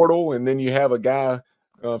 Portal, and then you have a guy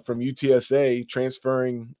from UTSA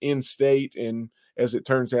transferring in-state, and as it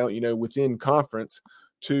turns out, within conference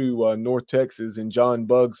to North Texas, and John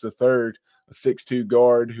Buggs III, a 6'2"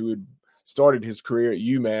 guard who had started his career at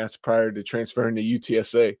UMass prior to transferring to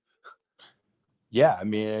UTSA. Yeah, I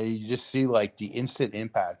mean, you just see like the instant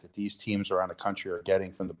impact that these teams around the country are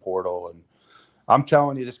getting from the portal. And I'm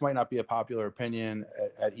telling you, this might not be a popular opinion.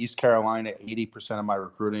 At East Carolina, 80% of my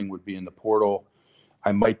recruiting would be in the portal.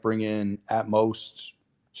 I might bring in at most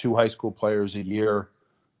 2 high school players a year,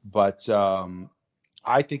 but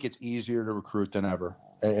I think it's easier to recruit than ever.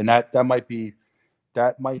 And that might be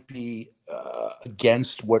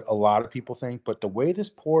against what a lot of people think. But the way this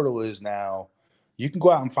portal is now, you can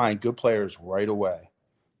go out and find good players right away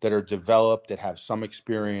that are developed, that have some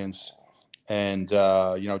experience. And,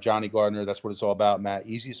 Johnny Gardner, that's what it's all about, Matt.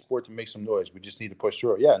 Easiest sport to make some noise. We just need to push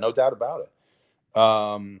through it. Yeah, no doubt about it.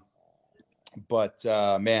 But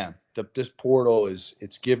man, this portal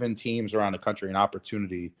it's given teams around the country an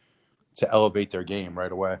opportunity to elevate their game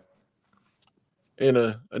right away.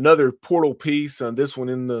 And another portal piece on this one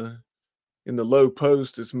in the low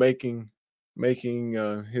post is making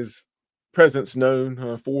his presence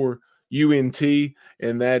known for UNT,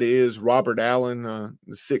 and that is Robert Allen, the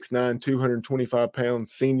 6'9", 225-pound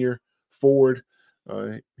senior forward.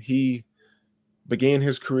 He began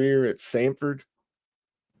his career at Samford,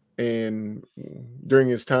 and during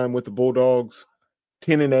his time with the Bulldogs,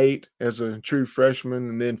 10-8 as a true freshman,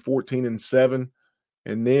 and then 14-7,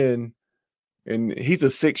 and he's a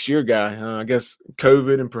 6-year guy. I guess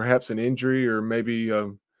COVID and perhaps an injury, or maybe,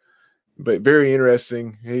 but very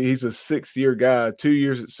interesting. He's a 6-year guy, 2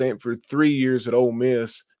 years at Samford, 3 years at Ole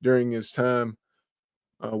Miss during his time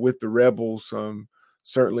with the Rebels.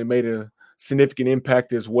 Certainly made a significant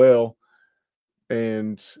impact as well.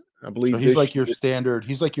 And I believe so he's like your standard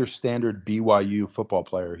BYU football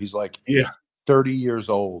player. He's like 30 years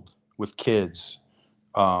old with kids.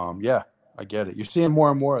 Yeah, I get it. You're seeing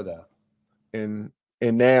more and more of that. And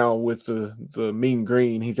now with the Mean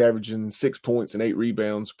Green, he's averaging 6 points and 8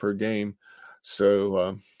 rebounds per game.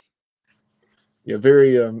 So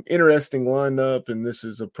very interesting lineup. And this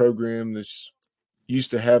is a program that's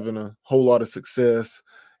used to having a whole lot of success,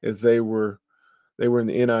 as they were in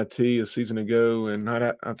the NIT a season ago, and I'd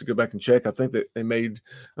have to go back and check. I think that they made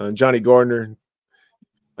Johnny Gardner.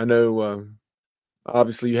 I know,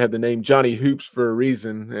 obviously, you have the name Johnny Hoops for a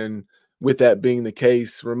reason, and with that being the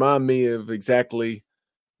case, remind me of exactly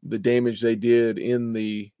the damage they did in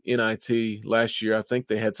the NIT last year. I think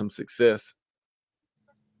they had some success.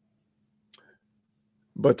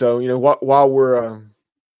 But while we're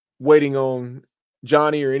waiting on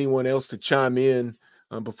Johnny or anyone else to chime in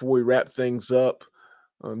before we wrap things up,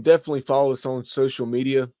 definitely follow us on social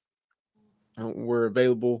media. We're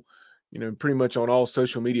available, pretty much on all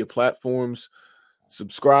social media platforms.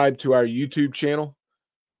 Subscribe to our YouTube channel.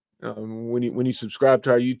 When you subscribe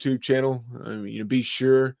to our YouTube channel, be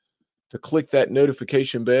sure to click that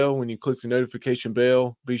notification bell. When you click the notification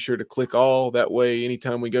bell, be sure to click all. That way,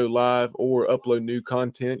 anytime we go live or upload new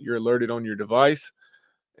content, you're alerted on your device.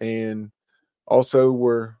 And also,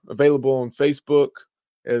 we're available on Facebook,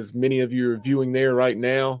 as many of you are viewing there right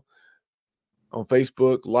now. On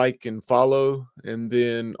Facebook, like and follow. And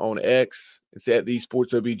then on X, it's at the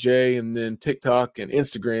Sports OBJ. And then TikTok and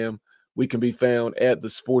Instagram, we can be found at the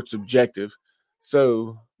Sports Objective.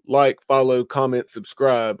 So like, follow, comment,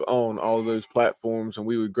 subscribe on all of those platforms, and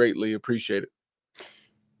we would greatly appreciate it.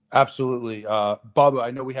 Absolutely. Bubba,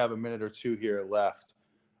 I know we have a minute or two here left.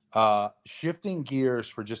 Shifting gears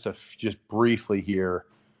for just briefly here.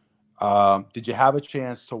 Did you have a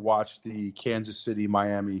chance to watch the Kansas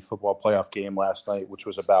City-Miami football playoff game last night, which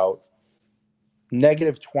was about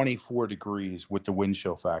negative 24 degrees with the wind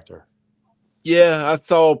chill factor? Yeah, I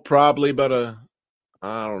saw probably about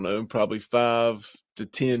probably 5 to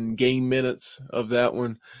 10 game minutes of that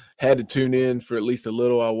one. Had to tune in for at least a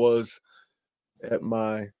little. I was at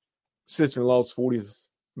my sister-in-law's 40th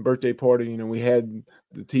birthday party. We had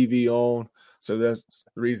the TV on, so that's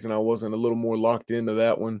the reason I wasn't a little more locked into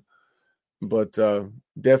that one. But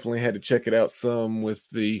definitely had to check it out some with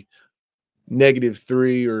the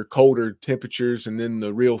 -3 or colder temperatures, and then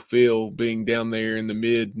the real feel being down there in the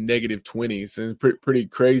mid -20s, and pretty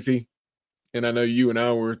crazy. And I know you and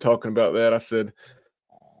I were talking about that. I said,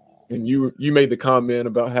 and you made the comment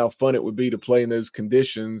about how fun it would be to play in those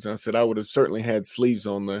conditions. I said I would have certainly had sleeves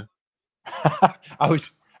on there. I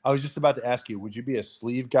was just about to ask you, would you be a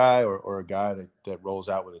sleeve guy or a guy that rolls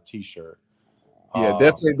out with a t-shirt? Yeah,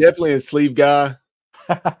 definitely a sleeve guy.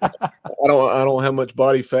 I don't have much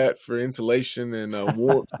body fat for insulation and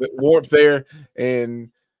warmth there.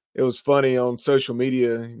 And it was funny on social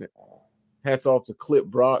media. Hats off to Clip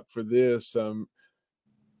Brock for this.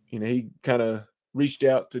 He kind of reached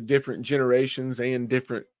out to different generations and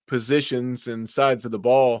different positions and sides of the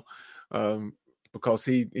ball, because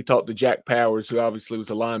he talked to Jack Powers, who obviously was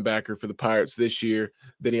a linebacker for the Pirates this year.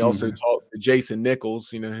 Then he also talked to Jason Nichols,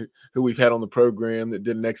 who we've had on the program, that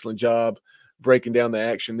did an excellent job breaking down the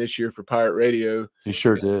action this year for Pirate Radio. He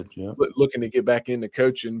sure did, yeah. Looking to get back into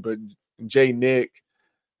coaching. But Jay Nick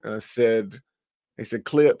said,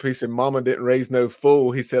 Clip, he said, Mama didn't raise no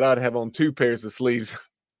fool. He said, I'd have on 2 pairs of sleeves.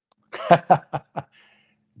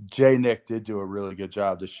 Jay Nick did do a really good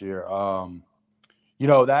job this year.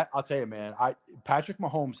 That I'll tell you, man, Patrick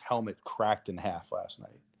Mahomes' helmet cracked in half last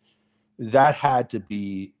night. That had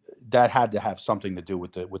to have something to do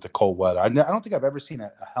with the cold weather. I don't think I've ever seen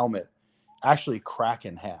a helmet actually crack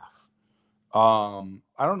in half. I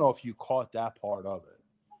don't know if you caught that part of it.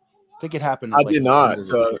 I think it happened. I did not.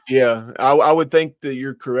 Yeah, I would think that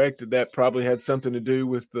you're correct. That probably had something to do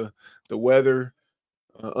with the weather,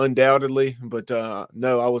 undoubtedly. But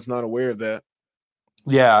no, I was not aware of that.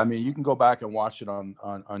 Yeah, I mean, you can go back and watch it on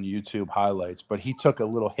YouTube highlights. But he took a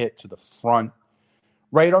little hit to the front,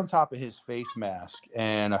 right on top of his face mask,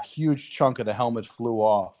 and a huge chunk of the helmet flew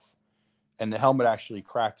off, and the helmet actually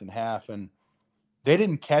cracked in half. And they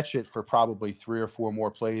didn't catch it for probably 3 or 4 more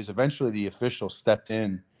plays. Eventually, the official stepped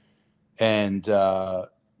in and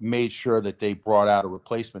made sure that they brought out a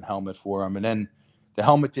replacement helmet for him. And then the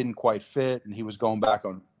helmet didn't quite fit, and he was going back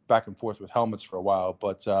and forth with helmets for a while.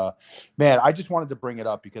 But man, I just wanted to bring it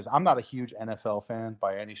up because I'm not a huge NFL fan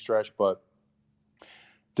by any stretch, but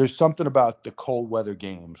there's something about the cold weather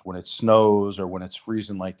games when it snows or when it's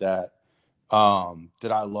freezing like that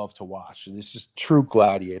that I love to watch. And it's just true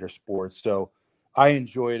gladiator sports. So I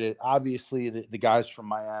enjoyed it. Obviously, the guys from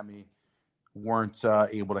Miami weren't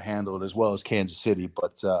able to handle it as well as Kansas City,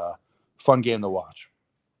 but fun game to watch.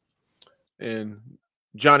 And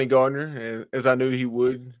Johnny Gardner, as I knew he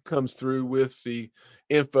would, comes through with the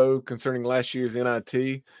info concerning last year's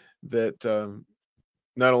NIT that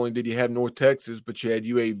not only did you have North Texas, but you had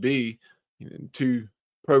UAB, 2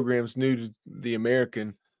 programs new to the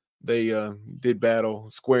American. They did battle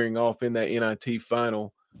squaring off in that NIT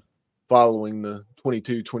final following the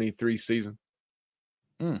 22-23 season.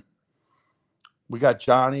 We got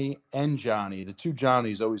Johnny and Johnny. The 2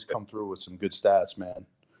 Johnnies always come through with some good stats, man.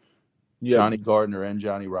 Yeah. Johnny Gardner and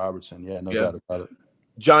Johnny Robertson. Yeah, no doubt about it.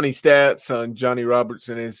 Johnny Stats, Johnny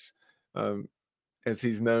Robertson is, as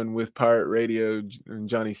he's known with Pirate Radio,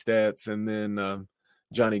 Johnny Stats, and then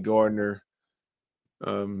Johnny Gardner,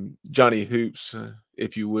 Johnny Hoops,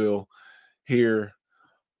 if you will, here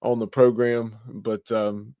on the program. But,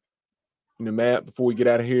 Matt, before we get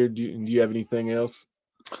out of here, do you have anything else?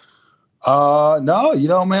 No,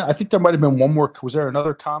 man, I think there might have been one more. Was there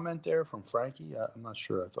another comment there from Frankie? I'm not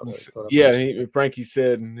sure. Frankie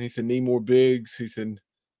said, need more bigs. He said,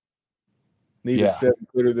 need a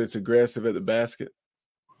 7-footer that's aggressive at the basket.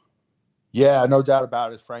 Yeah, no doubt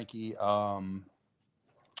about it, Frankie.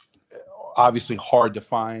 Obviously hard to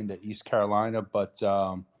find at East Carolina, but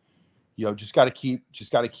just got to keep,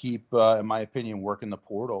 in my opinion, working the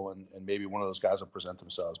portal, and maybe one of those guys will present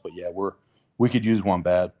themselves. But yeah, we could use one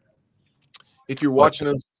bad. If you're watching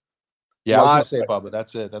us, I was going to say, Bubba,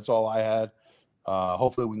 that's it. That's all I had.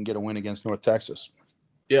 Hopefully we can get a win against North Texas.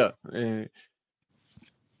 Yeah.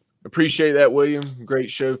 Appreciate that, William. Great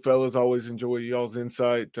show, fellas. Always enjoy y'all's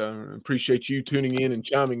insight. Appreciate you tuning in and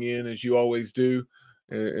chiming in as you always do,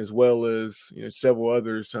 as well as several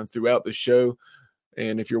others throughout the show.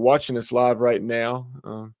 And if you're watching us live right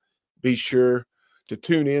now, be sure to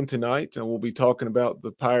tune in tonight. And we'll be talking about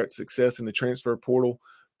the Pirates' success in the transfer portal,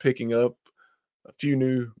 picking up a few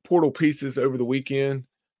new portal pieces over the weekend.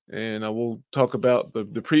 And I will talk about the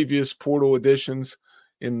previous portal additions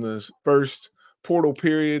in the first portal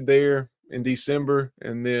period there in December.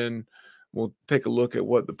 And then we'll take a look at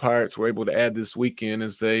what the Pirates were able to add this weekend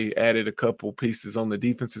as they added a couple pieces on the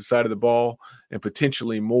defensive side of the ball and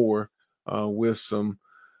potentially more with some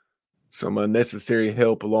unnecessary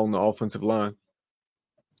help along the offensive line.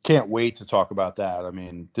 Can't wait to talk about that. I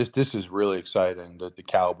mean, this is really exciting, the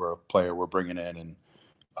caliber of player we're bringing in, and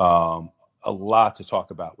a lot to talk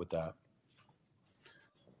about with that.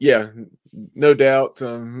 Yeah, no doubt.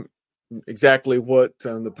 Exactly what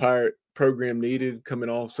the Pirate program needed coming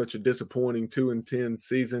off such a disappointing 2-10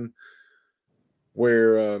 season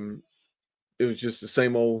where it was just the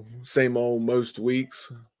same old most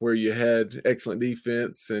weeks where you had excellent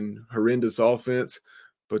defense and horrendous offense.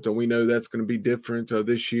 But we know that's going to be different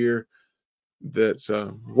this year.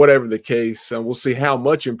 That whatever the case, we'll see how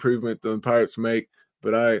much improvement the Pirates make.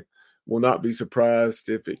 But I will not be surprised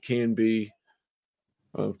if it can be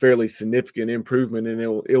a fairly significant improvement, and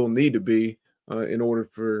it'll need to be in order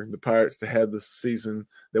for the Pirates to have the season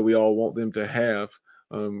that we all want them to have,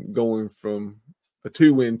 going from a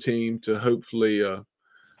 2-win team to hopefully a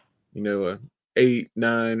 8,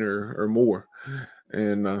 9, or more.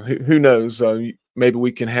 And who knows? Maybe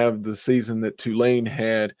we can have the season that Tulane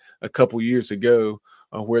had a couple years ago,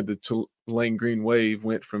 where the Tulane Green Wave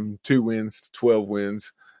went from 2 wins to 12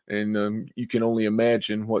 wins. And you can only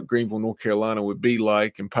imagine what Greenville, North Carolina would be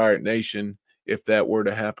like in Pirate Nation if that were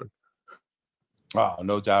to happen. Oh,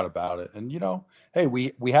 no doubt about it. And, hey,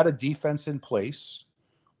 we had a defense in place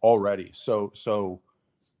already. So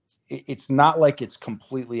it's not like it's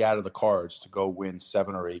completely out of the cards to go win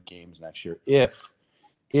 7 or 8 games next year.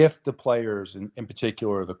 If the players, in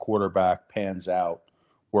particular the quarterback, pans out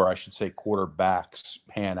or I should say quarterbacks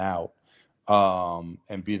pan out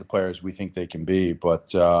and be the players we think they can be.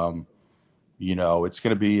 But it's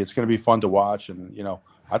gonna be fun to watch, and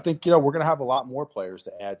I think we're gonna have a lot more players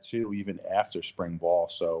to add to even after spring ball.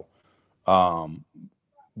 So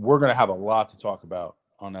we're gonna have a lot to talk about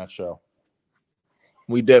on that show.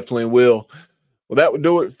 We definitely will. Well, that would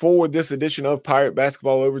do it for this edition of Pirate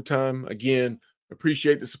Basketball Overtime. Again,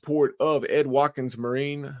 appreciate the support of Ed Watkins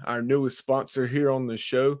Marine, our newest sponsor here on the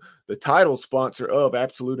show, the title sponsor of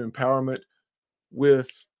Absolute Empowerment, with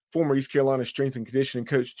former East Carolina strength and conditioning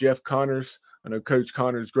coach Jeff Connors. I know Coach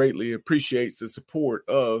Connors greatly appreciates the support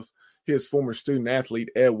of his former student athlete,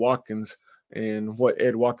 Ed Watkins, and what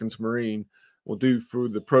Ed Watkins Marine will do for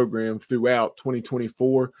the program throughout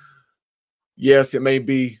 2024. Yes, it may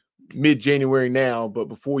be mid-January now, but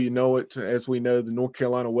before you know it, as we know, the North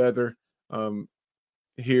Carolina weather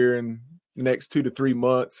here in the next 2 to 3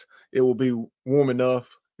 months, it will be warm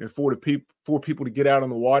enough for people to get out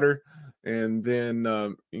on the water, and then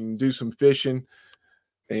you can do some fishing.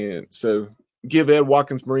 And so give Ed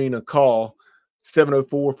Watkins Marine a call,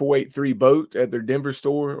 704-483-BOAT at their Denver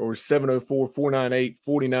store, or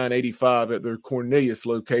 704-498-4985 at their Cornelius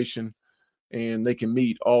location, and they can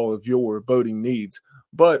meet all of your boating needs.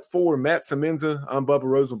 But for Matt Semenza, I'm Bubba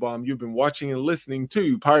Rosenbaum. You've been watching and listening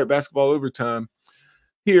to Pirate Basketball Overtime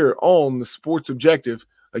here on the Sports Objective.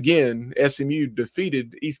 Again, SMU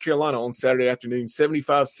defeated East Carolina on Saturday afternoon,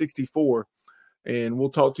 75-64. And we'll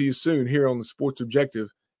talk to you soon here on the Sports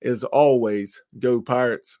Objective. As always, go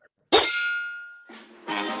Pirates.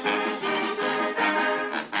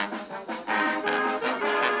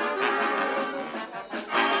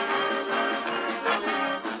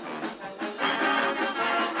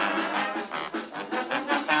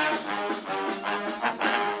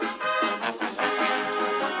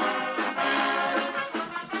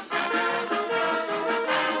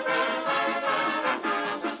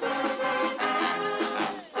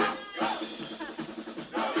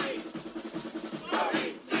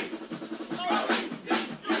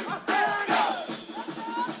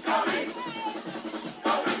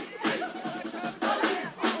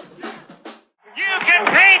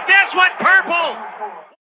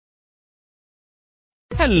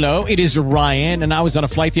 Hello, it is Ryan, and I was on a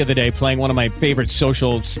flight the other day playing one of my favorite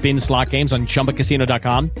social spin slot games on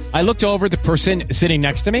ChumbaCasino.com. I looked over at the person sitting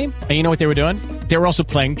next to me, and you know what they were doing? They were also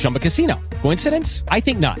playing Chumba Casino. Coincidence? I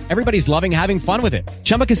think not. Everybody's loving having fun with it.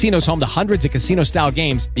 Chumba Casino is home to hundreds of casino-style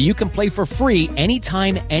games that you can play for free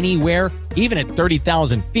anytime, anywhere, even at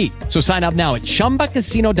 30,000 feet. So sign up now at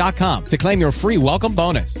ChumbaCasino.com to claim your free welcome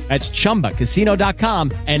bonus. That's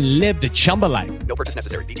ChumbaCasino.com and live the Chumba life. No purchase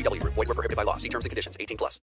necessary. VGW. Void where prohibited by law. See terms and conditions. 18+.